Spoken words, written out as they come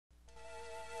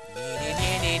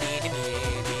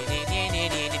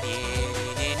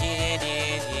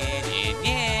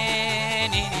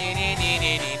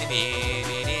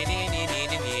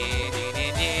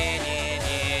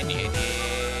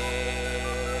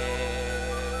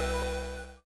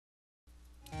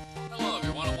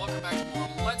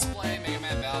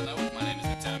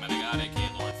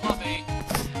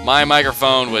My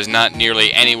microphone was not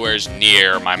nearly anywhere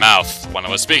near my mouth when I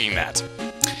was speaking that.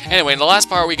 Anyway, in the last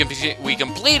part, we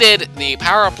completed the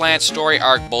power plant story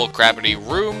arc bullcrappity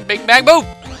room Big Bang Boom!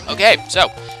 Okay, so,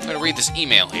 I'm gonna read this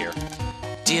email here.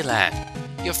 Dear Lan,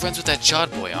 you're friends with that Chod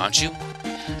boy, aren't you?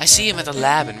 I see him at the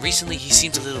lab, and recently he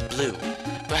seems a little blue.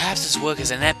 Perhaps his work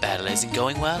as a net battler isn't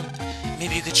going well?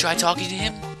 Maybe you could try talking to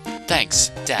him?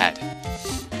 Thanks, Dad.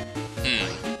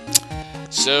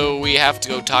 So we have to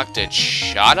go talk to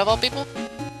Chod of all people?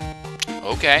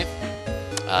 Okay.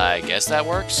 I guess that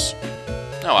works.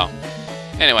 Oh well.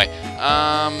 Anyway,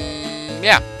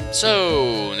 yeah.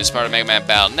 So, in this part of Mega Man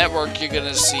Battle Network, you're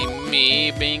gonna see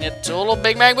me being a total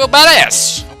Big Bang Boom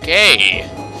badass! Okay.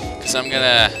 Because I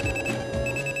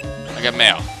got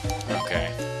mail. Okay.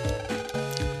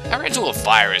 I ran into a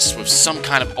virus with some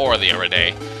kind of aura the other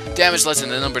day. Damage less than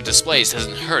the number of displays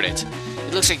hasn't hurt it.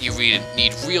 It looks like you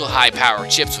need real high-power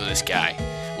chips with this guy.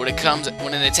 When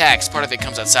it attacks, part of it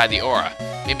comes outside the aura.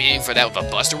 Maybe aiming for that with a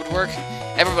buster would work?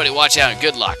 Everybody watch out and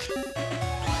good luck.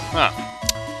 Huh.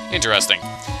 Interesting.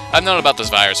 I've known about this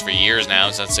virus for years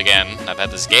now, since, again, I've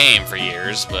had this game for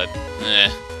years, but,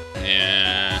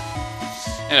 yeah.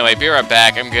 Anyway, be right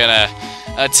back. I'm gonna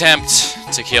attempt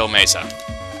to kill Mesa.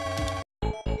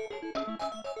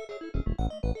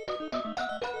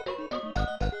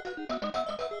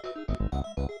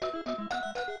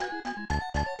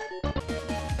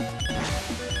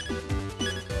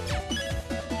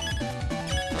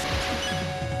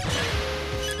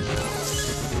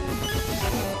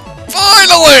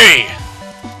 Finally!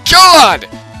 God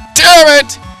damn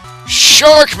it!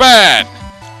 Sharkman!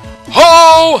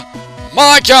 Oh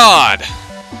my god!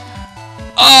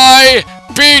 I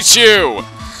beat you!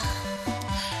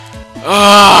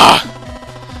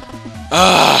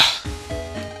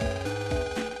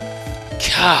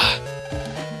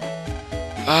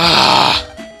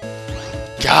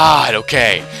 God,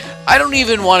 okay. I don't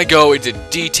even want to go into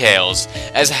details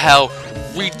as how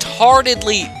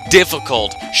retardedly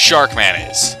difficult Sharkman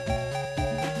is.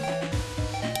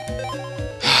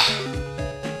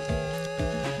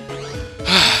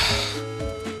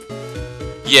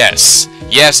 Yes.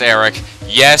 Yes, Eric.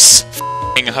 Yes,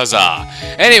 f***ing huzzah.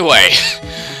 Anyway.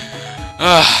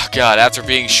 God, after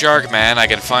being Sharkman, I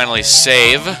can finally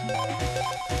save.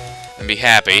 And be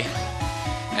happy.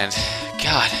 And,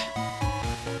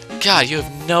 God, you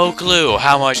have no clue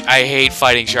how much I hate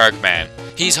fighting Sharkman.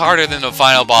 He's harder than the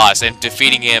final boss, and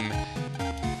defeating him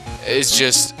is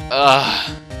just,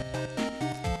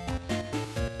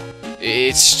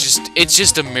 it's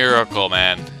just a miracle,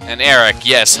 man. And Eric,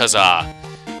 yes, huzzah.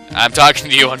 I'm talking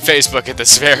to you on Facebook at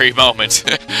this very moment.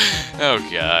 Oh,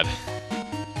 God.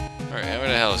 Where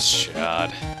the hell is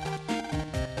Chod?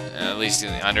 At least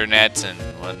in the undernet, and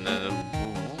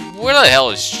where the hell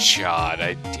is Chod?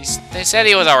 They said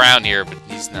he was around here, but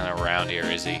he's not around here,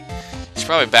 is he? He's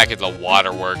probably back at the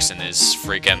waterworks, and his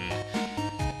freaking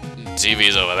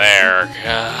TV's over there.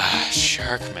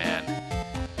 Sharkman.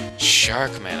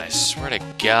 Sharkman, I swear to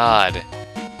God.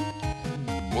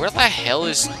 Where the hell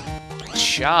is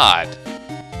Chod?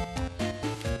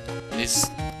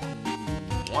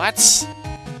 What?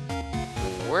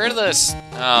 Where the...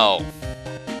 Oh.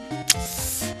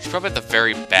 He's probably at the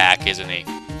very back, isn't he?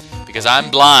 Because I'm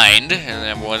blind, and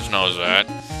everyone knows that.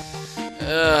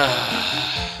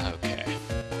 Okay.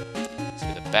 Is he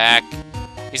at the back?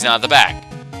 He's not at the back.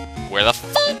 Where the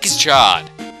fuck is Chod?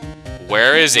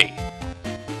 Where is he?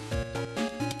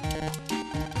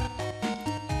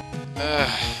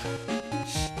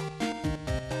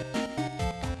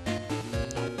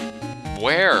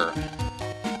 Where?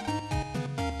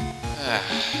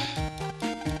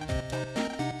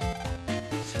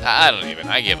 I don't even.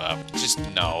 I give up. Just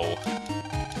no.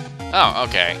 Oh,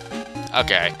 okay.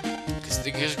 Okay.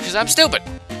 Because I'm stupid.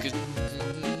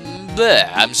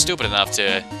 I'm stupid enough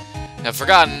to have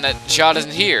forgotten that Chod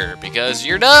isn't here, because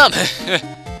you're dumb.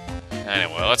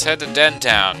 Anyway, let's head to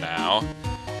Dentown now.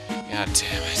 God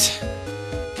damn it.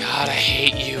 God, I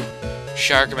hate you.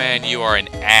 Sharkman, you are an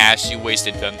ass. You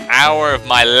wasted an hour of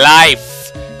my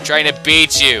life trying to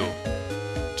beat you.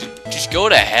 Just go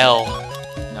to hell.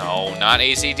 No, not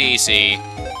AC/DC.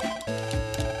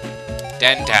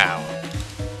 Dentown.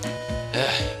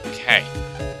 Okay,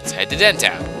 let's head to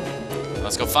Dentown.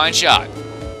 Let's go find Chod.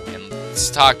 And let's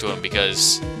talk to him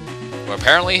because we're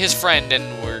apparently his friend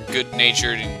and we're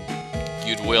good-natured and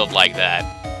good-willed like that.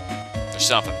 Or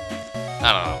something.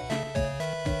 I don't know.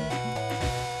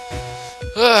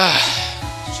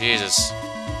 Jesus.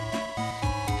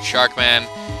 Sharkman.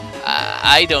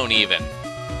 I don't even.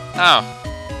 Oh.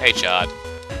 Hey, Chod.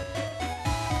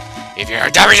 If you're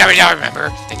a WWE member,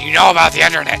 then you know about the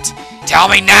undernet. Tell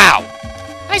me now!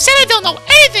 I said I don't know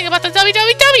anything about the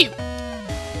www!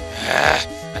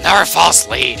 Another false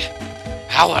lead.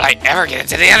 How would I ever get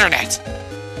into the internet?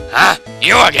 Huh?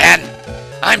 You again?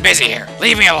 I'm busy here.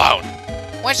 Leave me alone.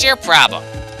 What's your problem?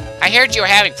 I heard you were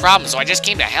having problems, so I just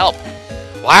came to help.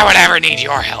 Why would I ever need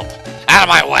your help? Out of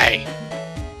my way!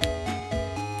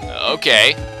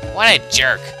 Okay. What a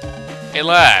jerk. Hey,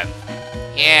 lad.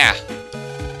 Yeah.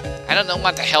 I don't know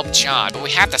what to help John, but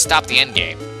we have to stop the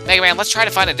endgame. Megaman, let's try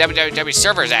to find a www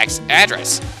server's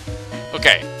address.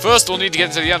 Okay, first we'll need to get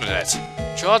into the internet.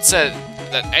 John said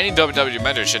that any www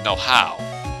member should know how.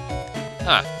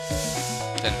 Huh.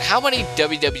 Then how many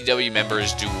www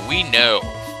members do we know?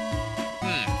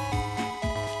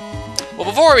 Well,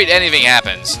 before anything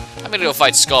happens, I'm gonna go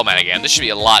fight Skullman again. This should be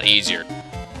a lot easier.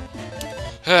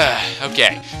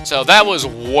 Okay, so that was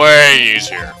way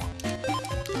easier.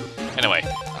 Anyway,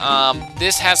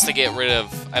 this has to get rid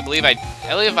of. I believe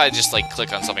if I just like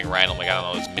click on something random, like I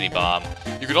don't know, this mini bomb.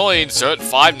 You can only insert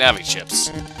 5 navi chips.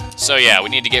 So yeah, we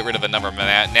need to get rid of another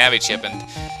navi chip, and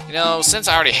you know, since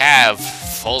I already have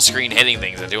full screen hitting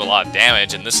things that do a lot of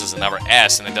damage, and this is another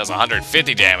S, and it does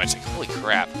 150 damage. Like, holy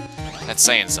crap. That's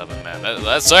saying something, man.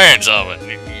 That's saying something.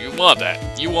 You want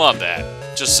that. You want that.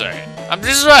 Just saying. I'm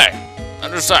just saying.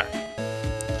 I'm just saying.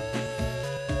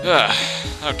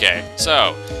 Okay,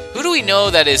 so, who do we know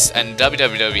that is a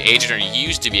www agent or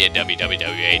used to be a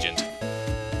www agent?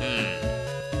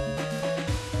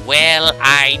 Well,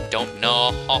 I don't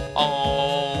know.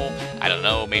 I don't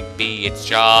know. Maybe it's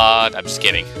Shad. I'm just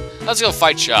kidding. Let's go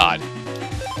fight Shad.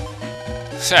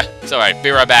 It's alright. Be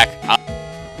right back.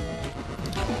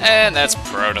 And that's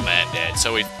Proto-Man dead.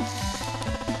 So we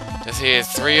defeated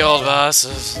 3 old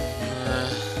bosses.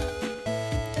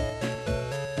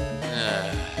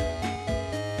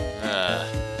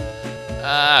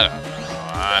 I don't know.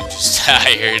 I'm just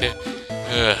tired.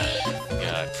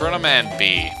 God, Proto-Man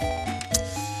B.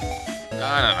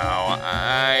 I don't know.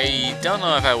 I don't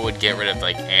know if I would get rid of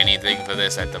like anything for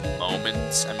this at the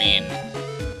moment. I mean,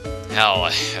 hell,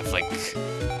 I have like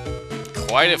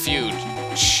quite a few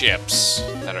chips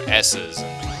that are S's.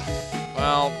 And,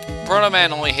 well,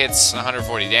 Proto-Man only hits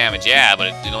 140 damage, yeah, but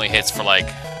it only hits for like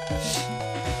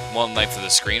 1 life of the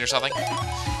screen or something.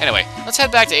 Anyway, let's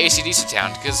head back to AC/DC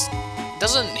Town, because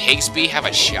doesn't Higsby have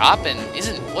a shop? And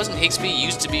wasn't Higsby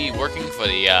used to be working for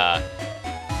the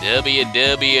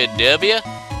www?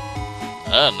 I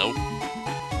don't know.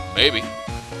 Maybe.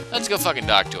 Let's go fucking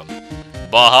talk to him.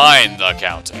 Behind the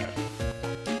counter.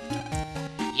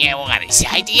 You want to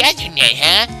side the internet,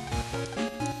 huh?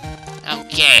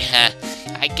 Okay, huh?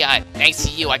 Thanks to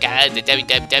you, I got out of the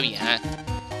www, huh?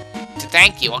 To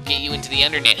thank you, I'll get you into the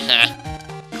internet, huh?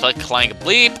 Click, clank,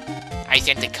 bleep. I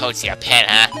sent the code to your pet,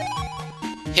 huh?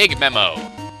 Hig memo.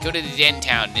 Go to the den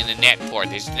town in the net port.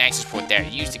 There's an access port there.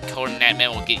 Use the code in that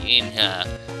memo, will get you in, huh?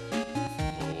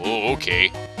 Oh,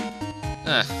 okay.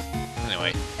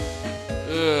 Anyway.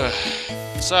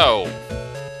 So,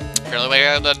 apparently we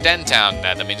got the den town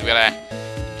net. That means we gotta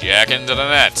jack into the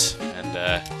net.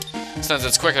 And, since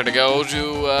it's quicker to go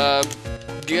to,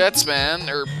 Gutsman,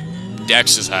 or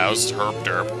Dex's house, herp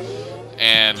derp,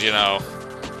 and, you know,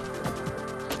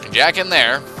 jack in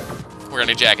there, we're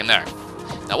gonna jack in there.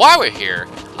 Now, while we're here,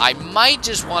 I might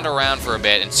just wander around for a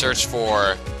bit and search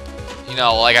for, you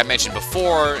know, like I mentioned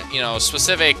before, you know,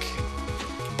 specific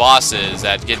bosses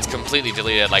that get completely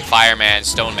deleted, like Fireman,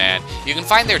 Stoneman. You can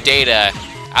find their data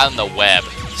out on the web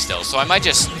still, so I might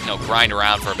just, you know, grind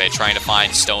around for a bit trying to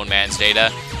find Stoneman's data,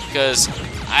 because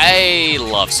I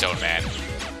love Stoneman.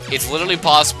 It's literally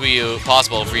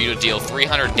possible for you to deal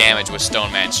 300 damage with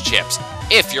Stoneman's chips,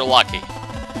 if you're lucky.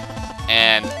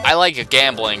 And I like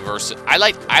gambling versus...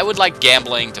 I would like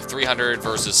gambling to 300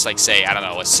 versus, like, say, I don't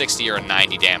know, a 60 or a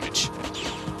 90 damage.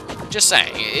 Just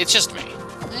saying. It's just me.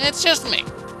 It's just me.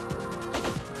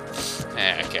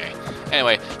 Okay.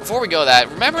 Anyway, before we go that,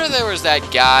 remember there was that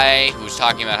guy who was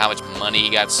talking about how much money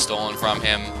got stolen from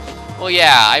him? Well,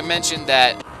 yeah, I mentioned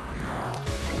that...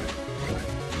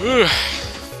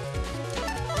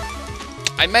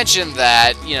 I mentioned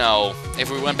that, you know, if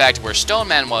we went back to where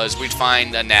Stoneman was, we'd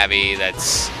find a Navi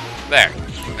that's there.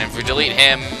 And if we delete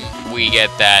him, we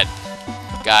get that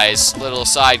guy's little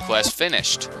side quest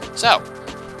finished. So,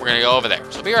 we're gonna go over there.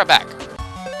 So be right back.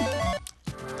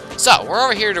 So, we're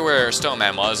over here to where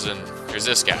Stoneman was, and here's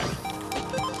this guy.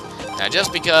 Now,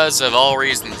 just because of all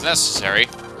reasons necessary,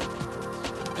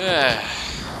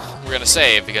 we're gonna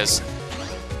save, because,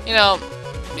 you know,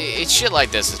 it's shit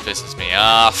like this that pisses me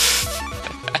off.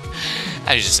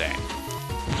 I'm just saying.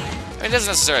 I mean, it doesn't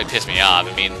necessarily piss me off.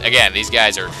 I mean, again, these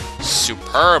guys are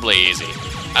superbly easy.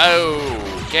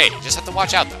 Okay, just have to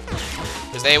watch out, though,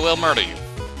 because they will murder you.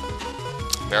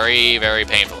 Very, very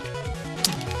painfully.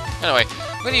 Anyway,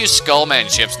 I'm going to use Skullman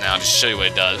chips now to show you what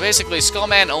it does. Basically,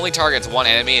 Skullman only targets one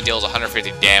enemy and deals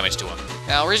 150 damage to him.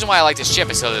 Now, the reason why I like this chip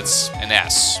is because it's an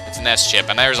S. It's an S chip,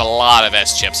 and there's a lot of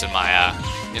S chips in my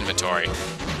inventory.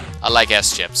 I like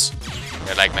S chips.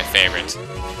 They're like my favorite.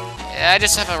 I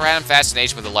just have a random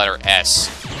fascination with the letter S.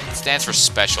 It stands for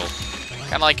special.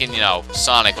 Kind of like in, you know,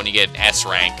 Sonic when you get an S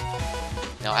rank.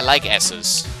 You know, I like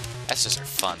S's. S's are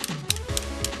fun.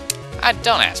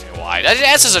 Don't ask me why.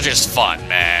 S's are just fun,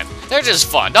 man. They're just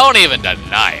fun. Don't even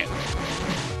deny it.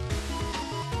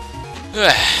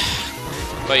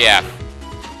 But yeah.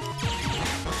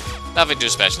 Nothing too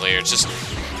special here. It's just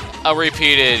a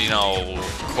repeated, you know,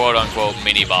 quote-unquote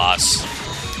mini-boss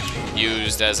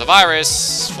used as a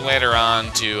virus for later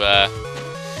on to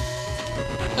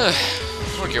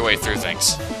work your way through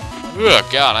things. Oh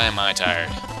god, am I tired.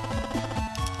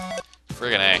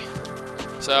 Friggin' A.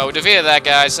 So, we defeated that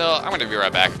guy, so I'm gonna be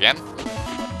right back again.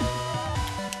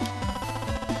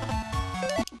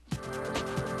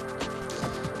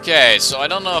 Okay, so I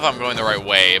don't know if I'm going the right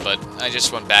way, but I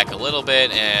just went back a little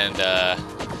bit, and I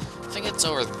think it's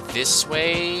over this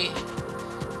way.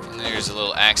 And there's a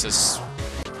little axis.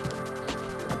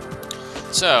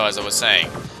 So, as I was saying,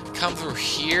 come through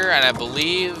here, and I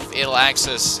believe it'll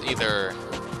access either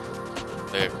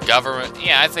the government.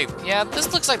 Yeah, I think, yeah,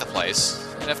 this looks like the place.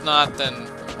 And if not, then,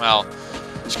 well,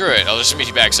 screw it. I'll just meet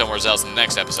you back somewhere else in the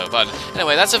next episode. But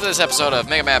anyway, that's it for this episode of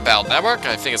Mega Man Battle Network.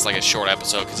 I think it's like a short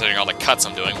episode considering all the cuts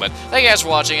I'm doing. But thank you guys for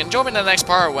watching, and join me in the next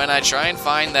part when I try and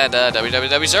find that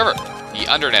www server. The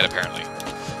undernet, apparently.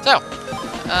 So,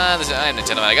 this is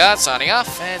Nintendo signing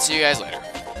off, and see you guys later.